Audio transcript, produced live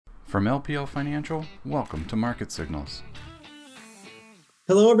From LPL Financial, welcome to Market Signals.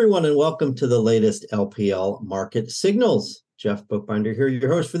 Hello, everyone, and welcome to the latest LPL Market Signals. Jeff Bookbinder here, your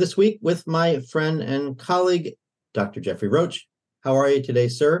host for this week with my friend and colleague, Dr. Jeffrey Roach. How are you today,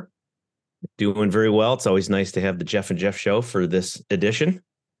 sir? Doing very well. It's always nice to have the Jeff and Jeff show for this edition.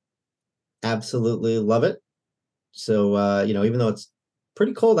 Absolutely love it. So, even though it's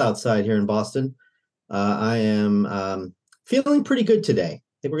pretty cold outside here in Boston, I am feeling pretty good today.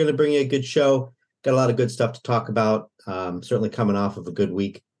 I think we're going to bring you a good show. Got a lot of good stuff to talk about, certainly coming off of a good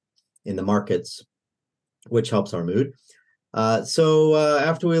week in the markets, which helps our mood. So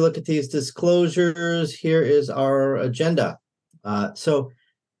after we look at these disclosures, here is our agenda.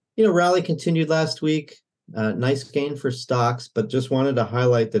 Rally continued last week. Nice gain for stocks, but just wanted to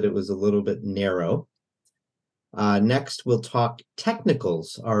highlight that it was a little bit narrow. Next, we'll talk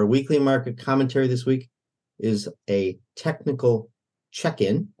technicals. Our weekly market commentary this week is a technical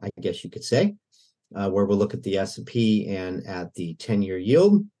check-in, I guess you could say, where we'll look at the S&P and at the 10-year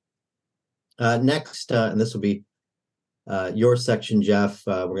yield. Next, and this will be your section, Jeff,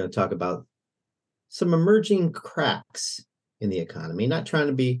 we're going to talk about some emerging cracks in the economy. Not trying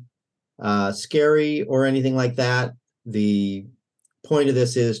to be scary or anything like that. The point of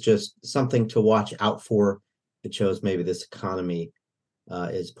this is just something to watch out for. It shows maybe this economy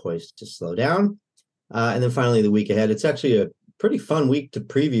is poised to slow down. And then finally, the week ahead. It's actually a pretty fun week to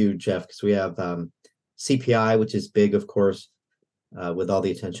preview, Jeff, because we have CPI, which is big, of course, with all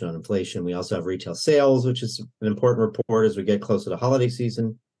the attention on inflation. We also have retail sales, which is an important report as we get closer to holiday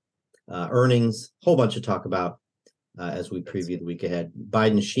season. Earnings, whole bunch to talk about as we preview the week ahead.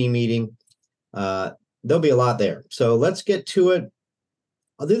 Biden-Xi meeting. There'll be a lot there. So let's get to it.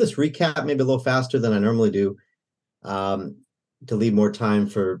 I'll do this recap maybe a little faster than I normally do to leave more time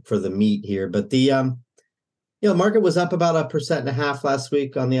for the meat here. But the market was up about 1.5% last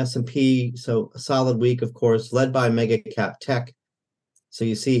week on the S&P. So a solid week, of course, led by mega cap tech. So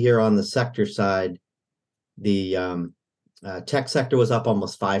you see here on the sector side, the tech sector was up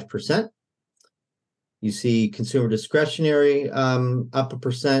almost 5%. You see consumer discretionary up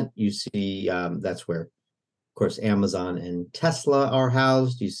 1%. You see that's where, of course, Amazon and Tesla are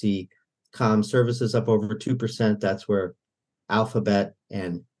housed. You see comm services up over 2%. That's where Alphabet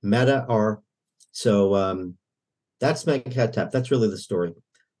and Meta are. So that's mega cap tech. That's really the story.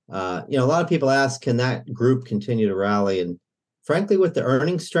 A lot of people ask, can that group continue to rally? And frankly, with the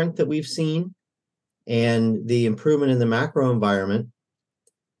earnings strength that we've seen and the improvement in the macro environment,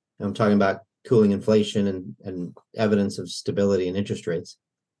 I'm talking about cooling inflation and evidence of stability in interest rates.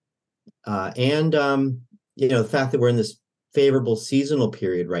 The fact that we're in this favorable seasonal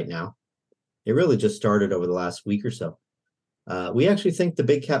period right now, it really just started over the last week or so. We actually think the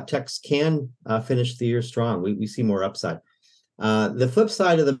big cap techs can finish the year strong. We see more upside. The flip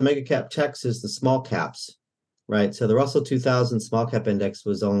side of the mega cap techs is the small caps, right? So the Russell 2000 small cap index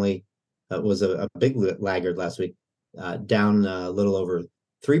was only was a big laggard last week, down a little over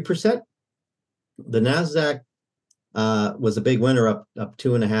 3%. The Nasdaq was a big winner, up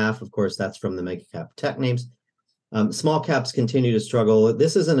 2.5%. Of course, that's from the mega cap tech names. Small caps continue to struggle.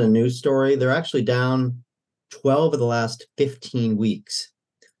 This isn't a news story. They're actually down 12 of the last 15 weeks.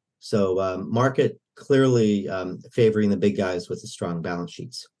 So market clearly favoring the big guys with the strong balance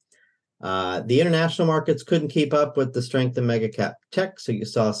sheets. The international markets couldn't keep up with the strength of mega cap tech, so you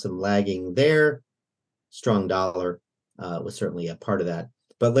saw some lagging there. Strong dollar was certainly a part of that.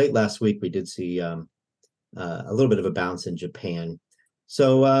 But late last week, we did see a little bit of a bounce in Japan.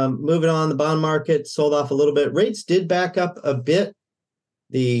 So moving on, the bond market sold off a little bit. Rates did back up a bit.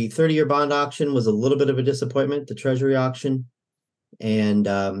 The 30-year bond auction was a little bit of a disappointment, the Treasury auction. And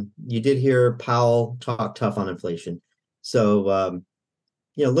you did hear Powell talk tough on inflation. So, a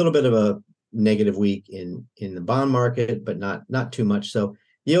little bit of a negative week in the bond market, but not too much. So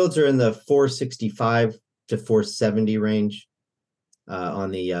yields are in the 465 to 470 range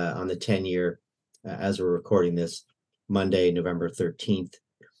on the 10-year as we're recording this Monday, November 13th,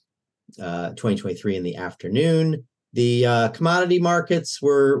 2023 in the afternoon. The commodity markets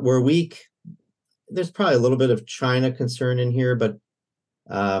were weak. There's probably a little bit of China concern in here, but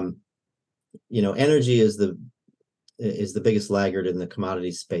energy is the biggest laggard in the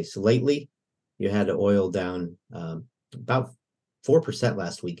commodity space lately. You had oil down about 4%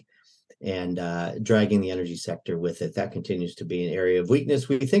 last week, and dragging the energy sector with it. That continues to be an area of weakness.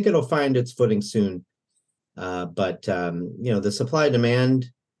 We think it'll find its footing soon, but the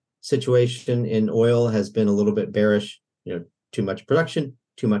supply-demand situation in oil has been a little bit bearish. Too much production,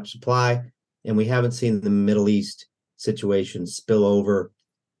 too much supply, and we haven't seen the Middle East situation spill over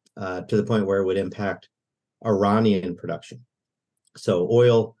to the point where it would impact Iranian production. So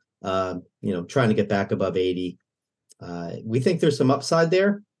oil trying to get back above 80. We think there's some upside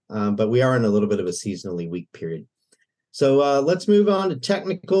there, but we are in a little bit of a seasonally weak period. So let's move on to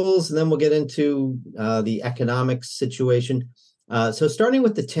technicals, and then we'll get into the economic situation. So starting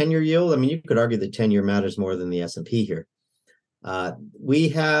with the 10-year yield, I mean, you could argue the 10-year matters more than the S&P here. We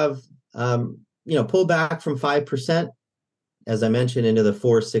have, pulled back from 5%, as I mentioned, into the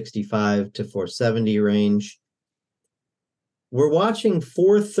 465 to 470 range. We're watching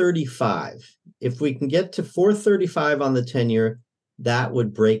 435. If we can get to 435 on the 10-year, that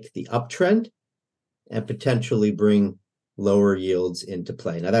would break the uptrend and potentially bring lower yields into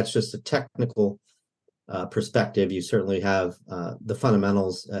play. Now, that's just a technical perspective. You certainly have the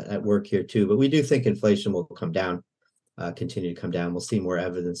fundamentals at work here too, but we do think inflation will come down, continue to come down. We'll see more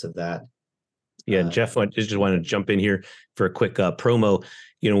evidence of that. Yeah, Jeff, I just want to jump in here for a quick promo.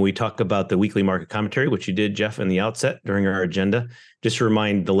 We talk about the weekly market commentary, which you did, Jeff, in the outset during our agenda. Just to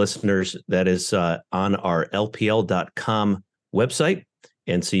remind the listeners, that is on our LPL.com website.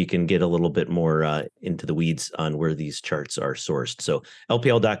 And so you can get a little bit more into the weeds on where these charts are sourced. So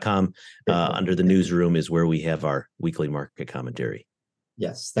LPL.com under the newsroom is where we have our weekly market commentary.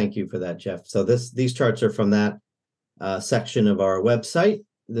 Yes, thank you for that, Jeff. So these charts are from that section of our website.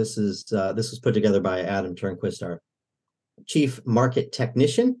 This was put together by Adam Turnquist, our chief market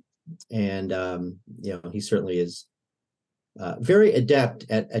technician, and he certainly is very adept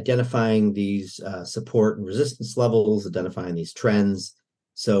at identifying these support and resistance levels, identifying these trends.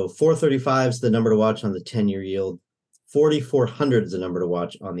 So 435 is the number to watch on the 10-year yield. 4,400 is the number to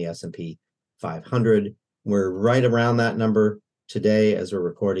watch on the S&P 500. We're right around that number today as we're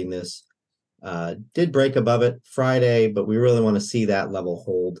recording this. Did break above it Friday, but we really want to see that level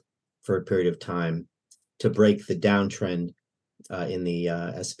hold for a period of time to break the downtrend in the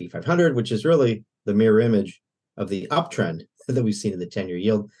S&P 500, which is really the mirror image of the uptrend that we've seen in the 10-year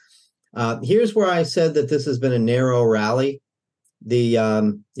yield. Here's where I said that this has been a narrow rally. We've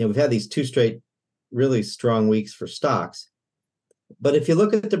had these two straight really strong weeks for stocks, but if you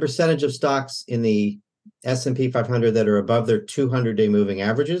look at the percentage of stocks in the S&P 500 that are above their 200-day moving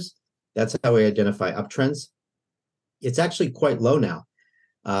averages, that's how we identify uptrends. It's actually quite low now.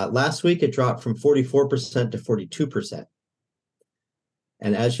 Last week, it dropped from 44% to 42%.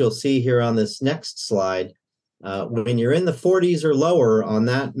 And as you'll see here on this next slide, when you're in the 40s or lower on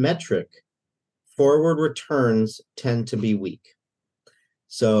that metric, forward returns tend to be weak.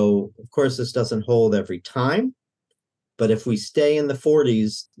 So, of course, this doesn't hold every time, but if we stay in the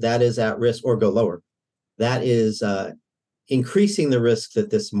 40s, that is at risk, or go lower. That is increasing the risk that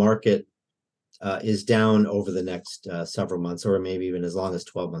this market is down over the next several months, or maybe even as long as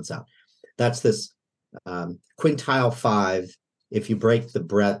 12 months out. That's this quintile 5. If you break the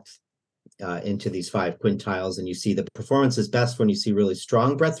breadth into these 5 quintiles, and you see the performance is best when you see really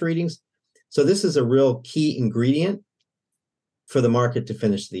strong breadth readings. So this is a real key ingredient for the market to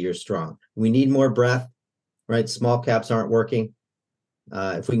finish the year strong. We need more breadth, right? Small caps aren't working.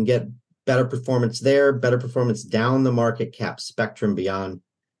 If we can get better performance there, better performance down the market cap spectrum beyond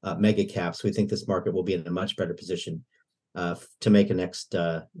mega caps, we think this market will be in a much better position to make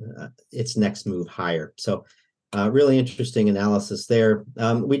its next move higher. So really interesting analysis there.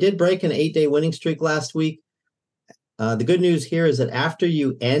 We did break an 8-day winning streak last week. The good news here is that after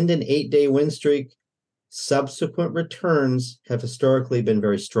you end an 8-day win streak, subsequent returns have historically been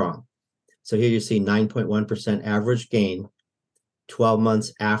very strong. So here you see 9.1% average gain 12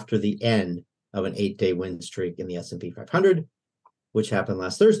 months after the end of an 8-day win streak in the S&P 500, which happened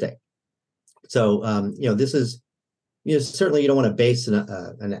last Thursday. So, this is, certainly you don't want to base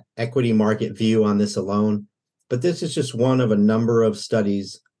an equity market view on this alone, but this is just one of a number of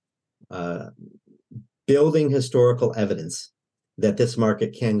studies building historical evidence that this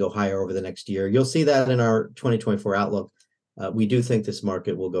market can go higher over the next year. You'll see that in our 2024 outlook. We do think this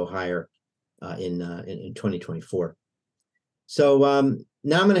market will go higher in 2024. So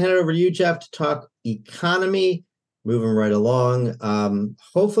now I'm going to hand it over to you, Jeff, to talk economy, moving right along.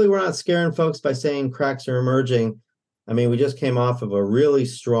 Hopefully we're not scaring folks by saying cracks are emerging. I mean, we just came off of a really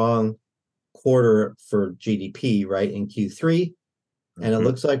strong quarter for GDP, right, in Q3. And it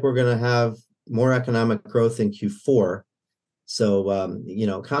looks like we're going to have more economic growth in Q4. So,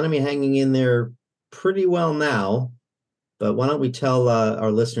 economy hanging in there pretty well now. But why don't we tell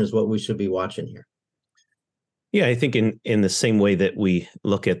our listeners what we should be watching here? Yeah, I think in the same way that we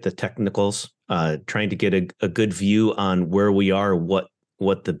look at the technicals, trying to get a good view on where we are, what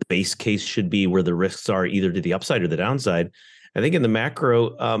the base case should be, where the risks are either to the upside or the downside. I think in the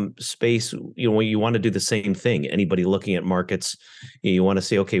macro space, you want to do the same thing. Anybody looking at markets, you want to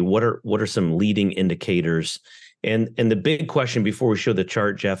say, okay, what are some leading indicators And the big question before we show the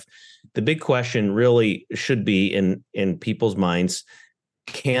chart, Jeff, the big question really should be in people's minds: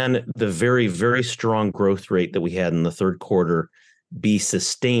 can the very, very strong growth rate that we had in the third quarter be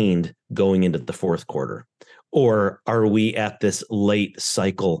sustained going into the fourth quarter? Or are we at this late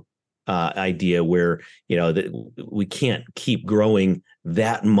cycle idea where, that we can't keep growing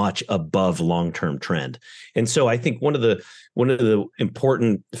that much above long-term trend? And so I think one of the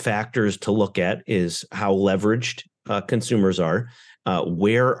important factors to look at is how leveraged consumers are.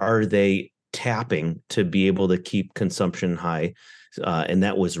 Where are they tapping to be able to keep consumption high? And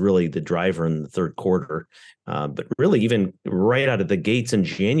that was really the driver in the third quarter. But really, even right out of the gates in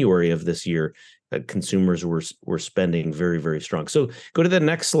January of this year, consumers were spending very, very strong. So go to the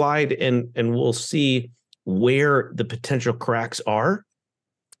next slide, and we'll see where the potential cracks are.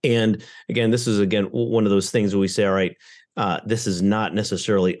 And again, this is one of those things where we say, all right, this is not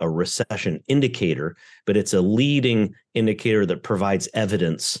necessarily a recession indicator, but it's a leading indicator that provides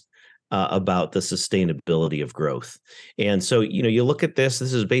evidence about the sustainability of growth. And so, you look at this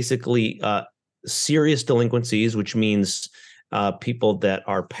is basically serious delinquencies, which means people that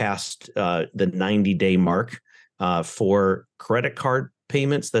are past the 90-day mark for credit card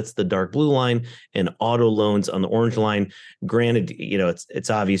payments. That's the dark blue line, and auto loans on the orange line. Granted, it's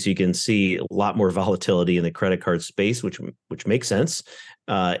obvious you can see a lot more volatility in the credit card space, which makes sense.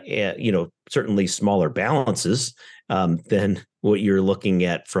 Certainly smaller balances than what you're looking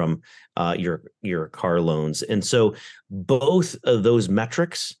at from your car loans. And so both of those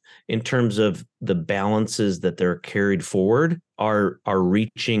metrics, in terms of the balances that they're carried forward, are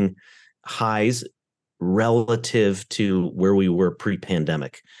reaching highs relative to where we were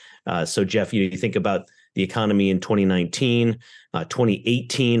pre-pandemic. So Jeff, you think about the economy in 2019,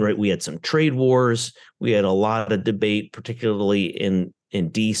 2018, right? We had some trade wars. We had a lot of debate, particularly in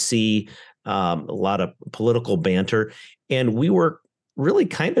DC, a lot of political banter. And we were really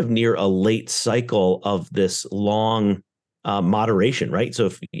kind of near a late cycle of this long moderation, right? So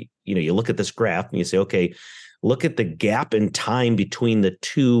if you look at this graph and you say, okay, look at the gap in time between the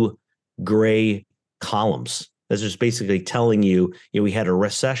two gray columns. That's just basically telling you, we had a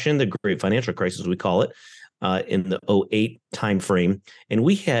recession, the great financial crisis, we call it, in the 2008 timeframe. And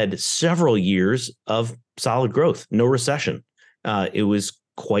we had several years of solid growth, no recession. It was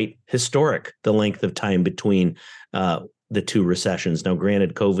quite historic, the length of time between the two recessions. Now,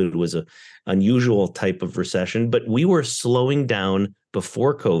 granted, COVID was an unusual type of recession, but we were slowing down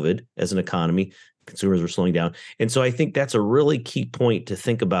before COVID as an economy. Consumers were slowing down. And so I think that's a really key point to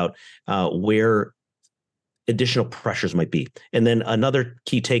think about where additional pressures might be. And then another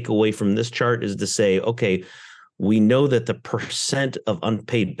key takeaway from this chart is to say, okay, we know that the percent of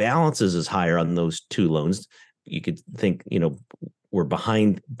unpaid balances is higher on those two loans. You could think, we're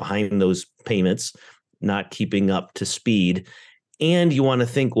behind those payments, not keeping up to speed. And you want to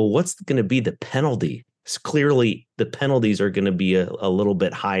think, well, what's going to be the penalty? Clearly, the penalties are going to be a little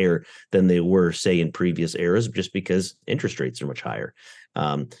bit higher than they were, say, in previous eras, just because interest rates are much higher.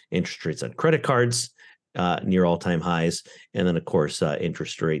 Interest rates on credit cards near all-time highs, and then, of course,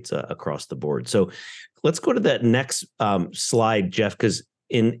 interest rates across the board. So let's go to that next slide, Jeff, because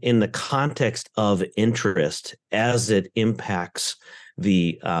in the context of interest as it impacts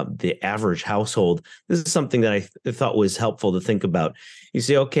the average household, this is something that I thought was helpful to think about. You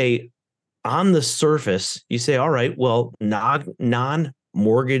say, okay, on the surface, you say, all right, well,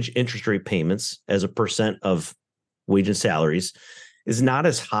 non-mortgage interest rate payments as a percent of wage and salaries is not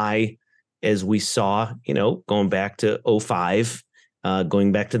as high as we saw, going back to 2005,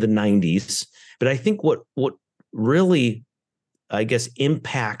 going back to the 90s. But I think what really, I guess,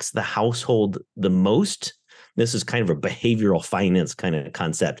 impacts the household the most, this is kind of a behavioral finance kind of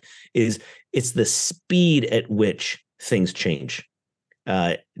concept, is it's the speed at which things change.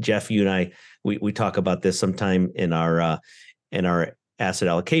 Jeff, you and I, we talk about this sometime in our asset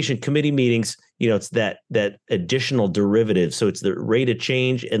allocation committee meetings. It's that additional derivative. So it's the rate of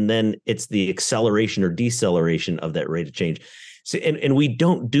change, and then it's the acceleration or deceleration of that rate of change. So, and we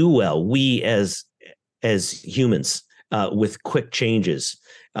don't do well, we as humans, with quick changes.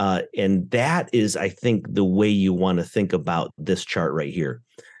 And that is, I think, the way you want to think about this chart right here.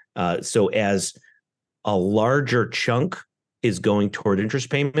 So as a larger chunk is going toward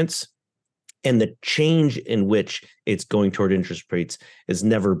interest payments, and the change in which it's going toward interest rates has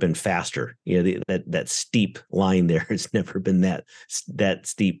never been faster. That steep line there has never been that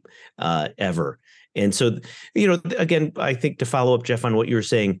steep ever. And so, again, I think to follow up, Jeff, on what you were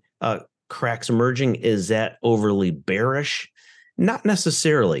saying, cracks emerging, is that overly bearish? Not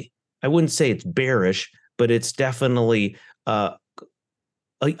necessarily. I wouldn't say it's bearish, but it's definitely a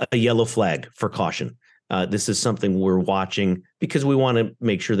yellow flag for caution. This is something we're watching because we want to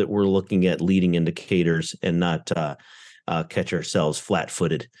make sure that we're looking at leading indicators and not catch ourselves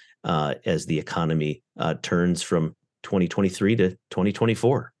flat-footed as the economy turns from 2023 to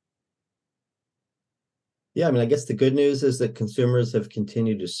 2024. Yeah, I mean, I guess the good news is that consumers have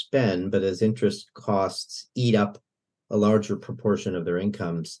continued to spend, but as interest costs eat up a larger proportion of their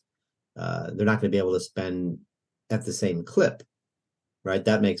incomes, they're not going to be able to spend at the same clip, right?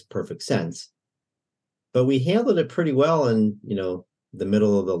 That makes perfect sense. But we handled it pretty well in, the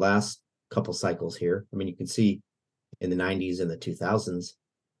middle of the last couple cycles here. I mean, you can see in the 90s and the 2000s,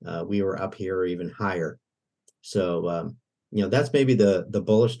 we were up here or even higher. So, that's maybe the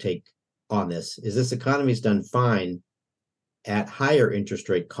bullish take on this economy's done fine at higher interest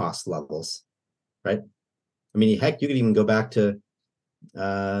rate cost levels, right? I mean, heck, you could even go back to,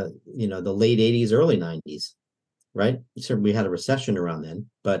 the late 80s, early 90s, right? Certainly we had a recession around then,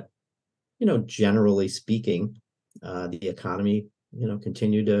 but, generally speaking, the economy,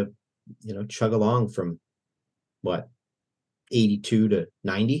 continued to, chug along from what, 82 to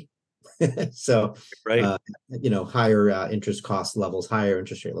 90. So, Right. Higher interest cost levels, higher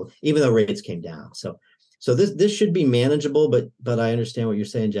interest rate levels, even though rates came down. So this should be manageable, but I understand what you're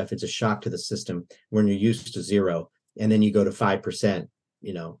saying, Jeff. It's a shock to the system when you're used to 0, and then you go to 5%,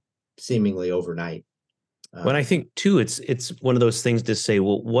 seemingly overnight. But I think too, it's one of those things to say,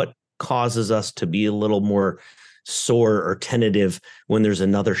 well, what causes us to be a little more sore or tentative when there's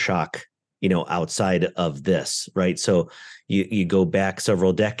another shock, outside of this, right? So you go back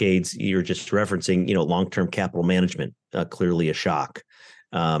several decades, you're just referencing, long-term capital management, clearly a shock.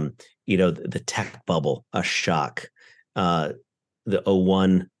 The tech bubble, a shock. The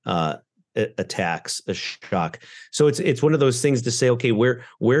 '01 attacks, a shock. So it's one of those things to say, okay, where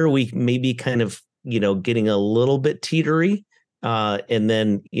are we maybe kind of, getting a little bit teetery, and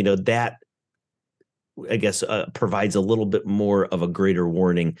then, that I guess provides a little bit more of a greater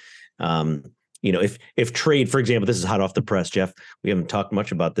warning. If trade, for example, this is hot off the press, Jeff, we haven't talked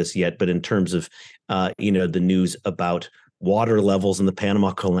much about this yet, but in terms of, the news about water levels in the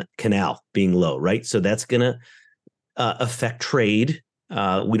Panama Canal being low, right? So that's going to affect trade.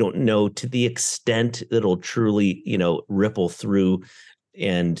 We don't know to the extent that it'll truly, ripple through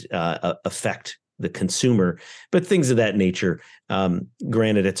and affect the consumer, but things of that nature.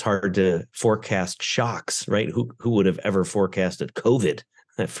 Granted, it's hard to forecast shocks, right? Who would have ever forecasted COVID,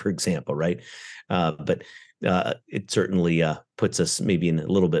 for example, right? But it certainly puts us maybe in a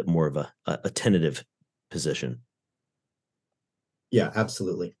little bit more of a tentative position. Yeah,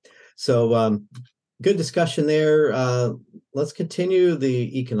 absolutely. So good discussion there. Let's continue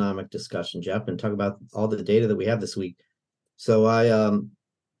the economic discussion, Jeff, and talk about all the data that we have this week. So I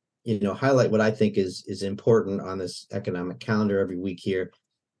highlight what I think is important on this economic calendar every week here.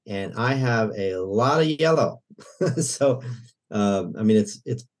 And I have a lot of yellow. So,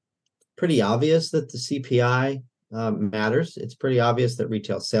 it's pretty obvious that the CPI matters. It's pretty obvious that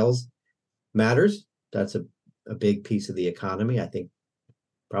retail sales matters. That's a big piece of the economy. I think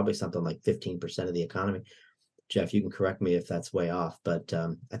probably something like 15% of the economy. Jeff, you can correct me if that's way off, but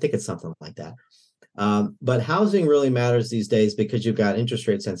I think it's something like that. But housing really matters these days because you've got interest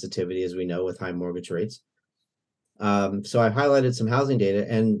rate sensitivity, as we know, with high mortgage rates. So I've highlighted some housing data,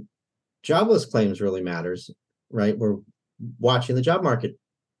 and jobless claims really matters, right? We're watching the job market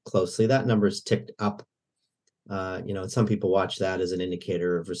closely. That number's ticked up. And some people watch that as an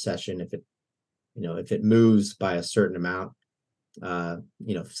indicator of recession. If it moves by a certain amount,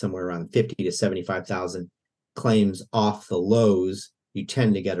 somewhere around 50 to 75,000 claims off the lows, you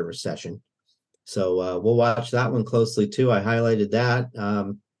tend to get a recession. So we'll watch that one closely too. I highlighted that.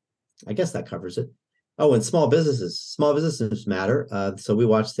 I guess that covers it. Oh, and small businesses matter. So we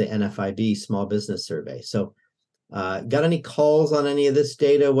watched the NFIB small business survey. So got any calls on any of this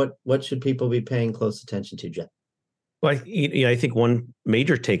data? What should people be paying close attention to, Jeff? Well, I think one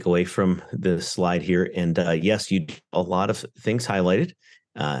major takeaway from the slide here, and yes, you a lot of things highlighted.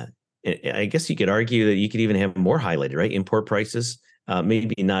 I guess you could argue that you could even have more highlighted, right? Import prices,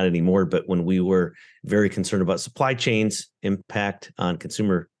 maybe not anymore, but when we were very concerned about supply chains impact on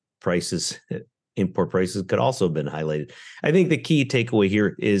consumer prices, import prices could also have been highlighted. I think the key takeaway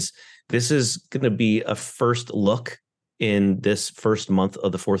here is this is going to be a first look in this first month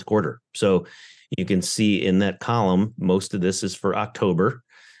of the fourth quarter. So you can see in that column, most of this is for October.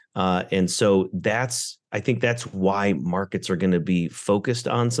 And so I think that's why markets are going to be focused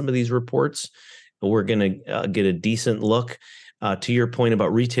on some of these reports. We're going to get a decent look. To your point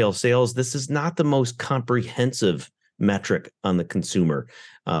about retail sales, this is not the most comprehensive metric on the consumer.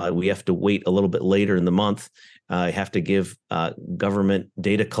 We have to wait a little bit later in the month. I have to give government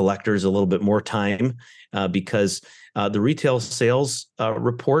data collectors a little bit more time because the retail sales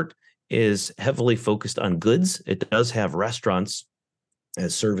report is heavily focused on goods. It does have restaurants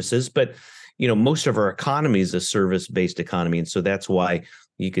as services, but most of our economy is a service-based economy, and so that's why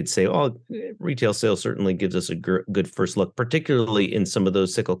you could say, "Oh, retail sales certainly gives us a good first look," particularly in some of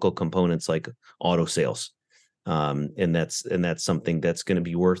those cyclical components like auto sales, and that's something that's going to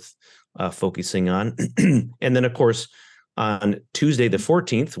be worth focusing on. And then, of course, on Tuesday the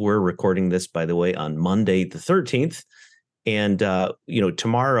 14th, we're recording this, by the way, on Monday the 13th. And,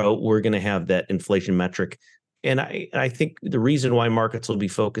 tomorrow we're going to have that inflation metric. And I think the reason why markets will be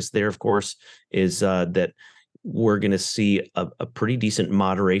focused there, of course, is that we're going to see a pretty decent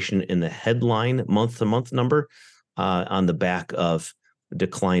moderation in the headline month-to-month number on the back of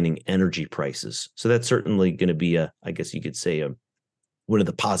declining energy prices. So that's certainly going to be I guess you could say, one of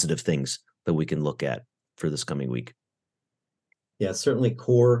the positive things that we can look at for this coming week. Yeah, certainly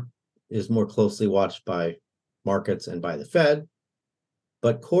core is more closely watched by markets and by the Fed.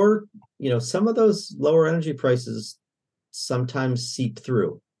 But core, some of those lower energy prices sometimes seep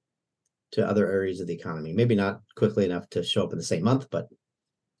through to other areas of the economy. Maybe not quickly enough to show up in the same month, but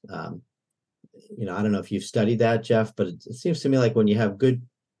I don't know if you've studied that, Jeff, but it seems to me like when you have good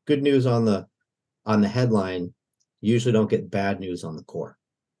news on the headline, you usually don't get bad news on the core.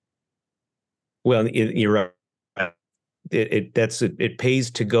 Well, you're right. It pays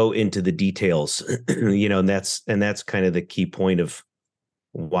to go into the details, and that's kind of the key point of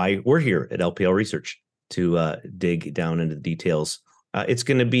why we're here at LPL Research, to dig down into the details. It's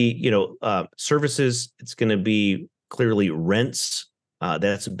going to be, services. It's going to be clearly rents.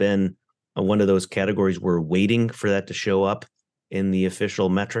 That's been one of those categories we're waiting for that to show up in the official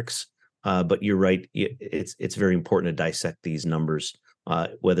metrics. But you're right. It's very important to dissect these numbers,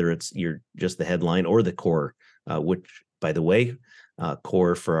 whether it's just the headline or the core, which, by the way,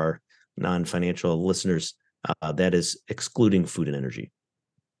 core for our non-financial listeners, that is excluding food and energy.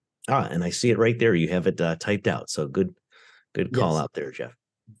 And I see it right there. You have it typed out. So good call out there, Jeff.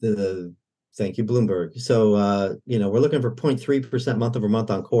 Thank you, Bloomberg. So, we're looking for 0.3% month over month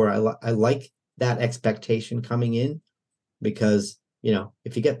on core. I like that expectation coming in because,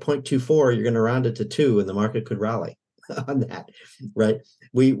 if you get 0.24, you're going to round it to 2 and the market could rally on that, right?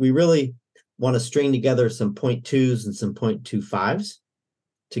 We really want to string together some 0.2s and some 0.25s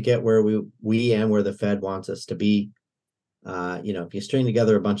to get where we and where the Fed wants us to be. If you string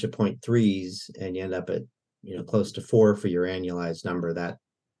together a bunch of 0.3s and you end up at, close to 4 for your annualized number, that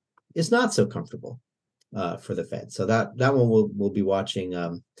is not so comfortable for the Fed. So that one we'll be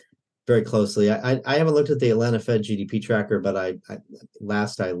watching very closely. I haven't looked at the Atlanta Fed GDP tracker, but I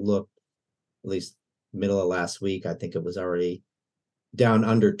looked, at least middle of last week, I think it was already down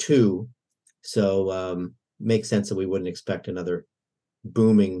under 2. So makes sense that we wouldn't expect another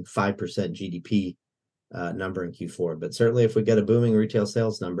booming 5% GDP number in Q4. But certainly if we get a booming retail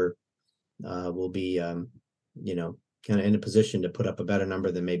sales number, we'll be, kind of in a position to put up a better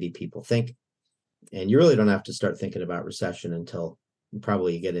number than maybe people think. And you really don't have to start thinking about recession until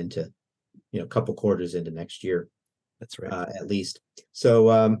probably you get into, a couple quarters into next year. That's right. At least. So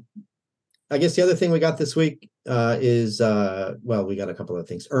I guess the other thing we got this week is, we got a couple of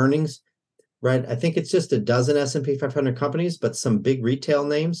things. Earnings, right? I think it's just a dozen S&P 500 companies, but some big retail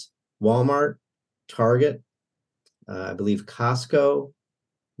names: Walmart, Target, I believe Costco,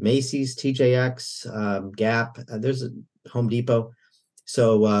 Macy's, TJX, Gap. There's a Home Depot.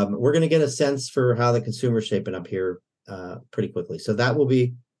 So we're going to get a sense for how the consumer's shaping up here pretty quickly. So that will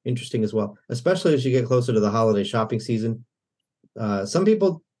be interesting as well, especially as you get closer to the holiday shopping season. Some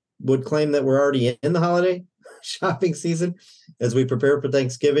people would claim that we're already in the holiday shopping season as we prepare for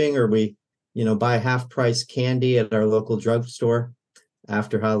Thanksgiving, or we, buy half price candy at our local drugstore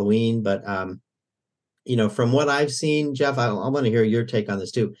after Halloween. But from what I've seen, Jeff, I want to hear your take on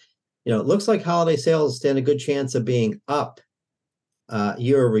this too. It looks like holiday sales stand a good chance of being up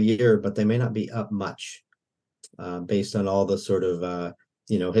year over year, but they may not be up much based on all the sort of,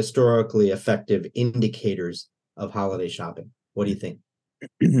 historically effective indicators of holiday shopping. What do you think?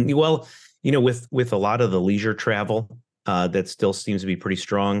 Well, with a lot of the leisure travel, that still seems to be pretty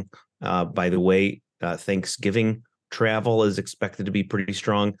strong. By the way, Thanksgiving travel is expected to be pretty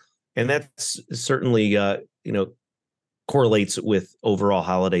strong. And that's certainly, correlates with overall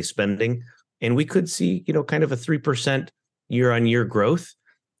holiday spending. And we could see, kind of a 3% year-on-year growth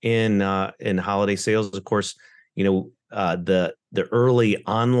in holiday sales. Of course, the early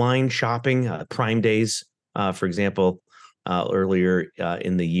online shopping, Prime Days, for example, earlier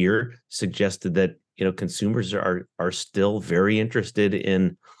in the year suggested that consumers are still very interested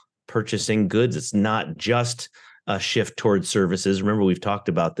in purchasing goods. It's not just a shift towards services. Remember, we've talked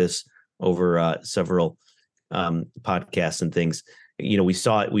about this over several podcasts and things. We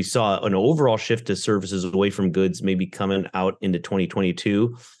saw an overall shift to services away from goods, maybe coming out into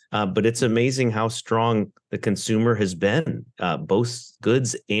 2022. But it's amazing how strong the consumer has been, both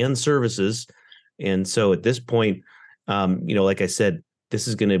goods and services. And so at this point, like I said, this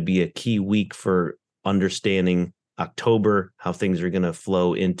is going to be a key week for understanding October, how things are going to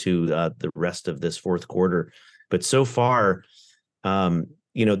flow into the rest of this fourth quarter. But so far,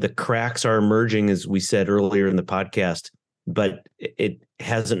 the cracks are emerging, as we said earlier in the podcast, but it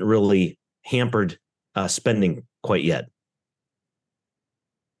hasn't really hampered spending quite yet.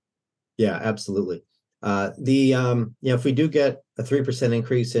 Yeah, absolutely. If we do get a 3%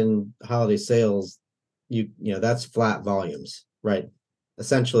 increase in holiday sales, that's flat volumes, right?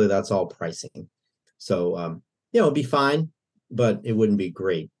 Essentially, that's all pricing. So, it'd be fine, but it wouldn't be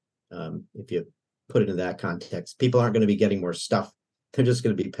great if you put it in that context. People aren't going to be getting more stuff. They're just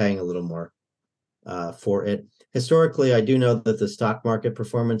going to be paying a little more for it. Historically, I do know that the stock market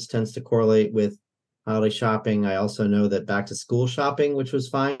performance tends to correlate with holiday shopping. I also know that back to school shopping, which was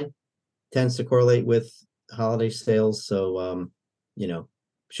fine, tends to correlate with holiday sales. So, it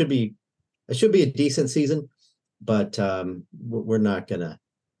should be a decent season, but we're not gonna,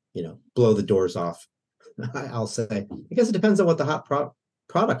 blow the doors off. I'll say, because it depends on what the hot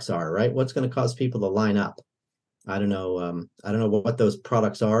products are, right? What's going to cause people to line up? I don't know. I don't know what those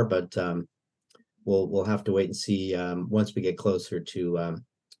products are, but we'll have to wait and see once we get closer to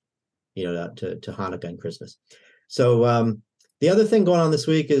to Hanukkah and Christmas. So the other thing going on this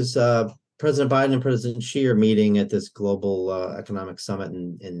week is President Biden and President Xi are meeting at this global economic summit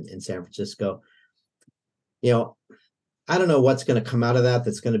in San Francisco. I don't know what's going to come out of that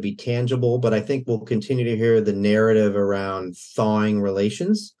that's going to be tangible, but I think we'll continue to hear the narrative around thawing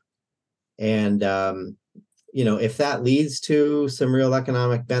relations. And, if that leads to some real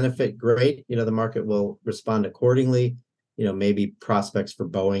economic benefit, great. The market will respond accordingly. Maybe prospects for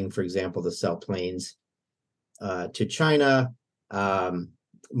Boeing, for example, to sell planes to China,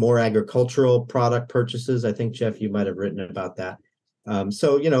 more agricultural product purchases. I think, Jeff, you might have written about that.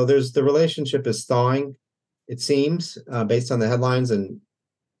 So, there's the relationship is thawing, it seems, based on the headlines. And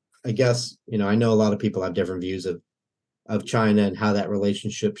I guess, I know a lot of people have different views of China and how that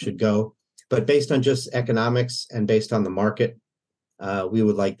relationship should go. But based on just economics and based on the market, we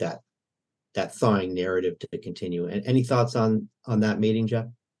would like that thawing narrative to continue. And any thoughts on that meeting, Jeff?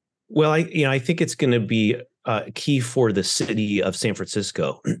 Well, I think it's going to be key for the city of San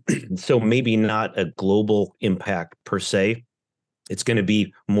Francisco. So maybe not a global impact per se. It's going to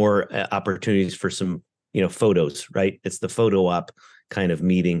be more opportunities for some, photos, right? It's the photo op kind of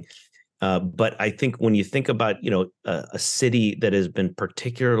meeting. But I think when you think about, a city that has been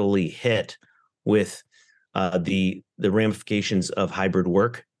particularly hit with the ramifications of hybrid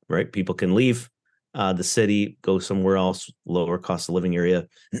work, right? People can leave the city, go somewhere else, lower cost of living area,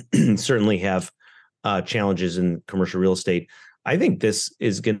 certainly have challenges in commercial real estate. I think this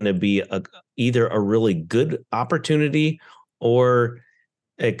is going to be either a really good opportunity, or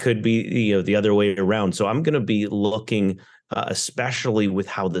it could be the other way around. So I'm going to be looking, especially with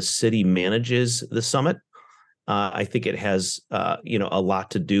how the city manages the summit. I think it has a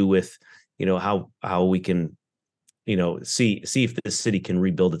lot to do with how we can see if the city can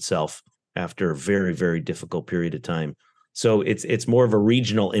rebuild itself after a very, very difficult period of time. So it's more of a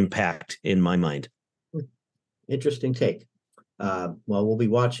regional impact in my mind. Interesting take. Well, we'll be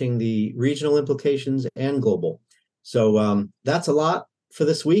watching the regional implications and global. So that's a lot for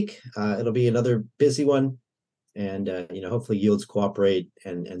this week. It'll be another busy one, and hopefully yields cooperate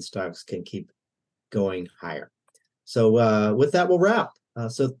and stocks can keep going higher. So with that, we'll wrap.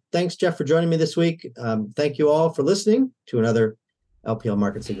 So thanks, Jeff, for joining me this week. Thank you all for listening to another LPL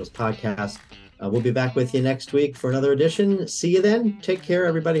Market Signals podcast. We'll be back with you next week for another edition. See you then. Take care,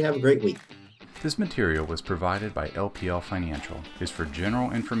 everybody. Have a great week. This material was provided by LPL Financial, is for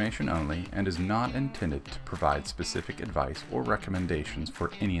general information only, and is not intended to provide specific advice or recommendations for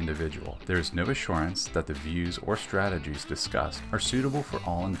any individual. There is no assurance that the views or strategies discussed are suitable for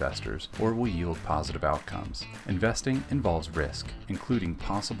all investors or will yield positive outcomes. Investing involves risk, including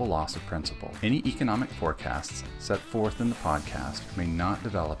possible loss of principal. Any economic forecasts set forth in the podcast may not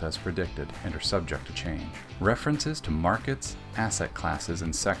develop as predicted and are subject to change. References to markets, asset classes,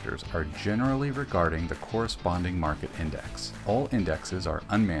 and sectors are generally only regarding the corresponding market index. All indexes are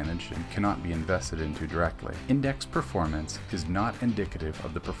unmanaged and cannot be invested into directly. Index performance is not indicative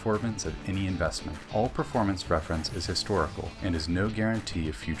of the performance of any investment. All performance reference is historical and is no guarantee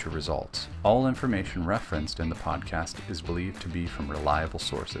of future results. All information referenced in the podcast is believed to be from reliable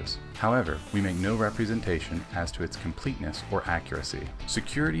sources. However, we make no representation as to its completeness or accuracy.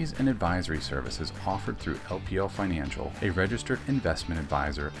 Securities and advisory services offered through LPL Financial, a registered investment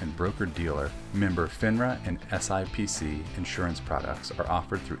advisor and broker-dealer, member FINRA and SIPC insurance products are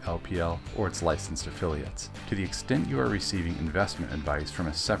offered through LPL or its licensed affiliates. To the extent you are receiving investment advice from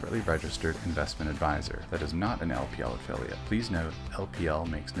a separately registered investment advisor that is not an LPL affiliate, please note LPL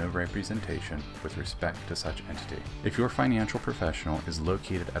makes no representation with respect to such entity. If your financial professional is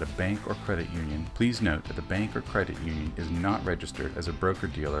located at a bank or credit union, please note that the bank or credit union is not registered as a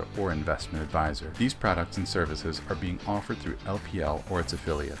broker-dealer or investment advisor. These products and services are being offered through LPL or its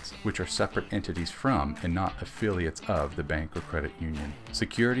affiliates, which are separate entities from and not affiliates of the bank or credit union.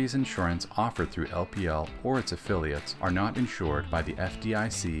 Securities insurance offered through LPL or its affiliates are not insured by the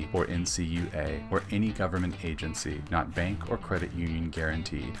FDIC or NCUA or any government agency, not bank or credit union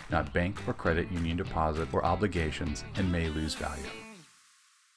guaranteed, not bank or credit union deposit or obligations, and may lose value.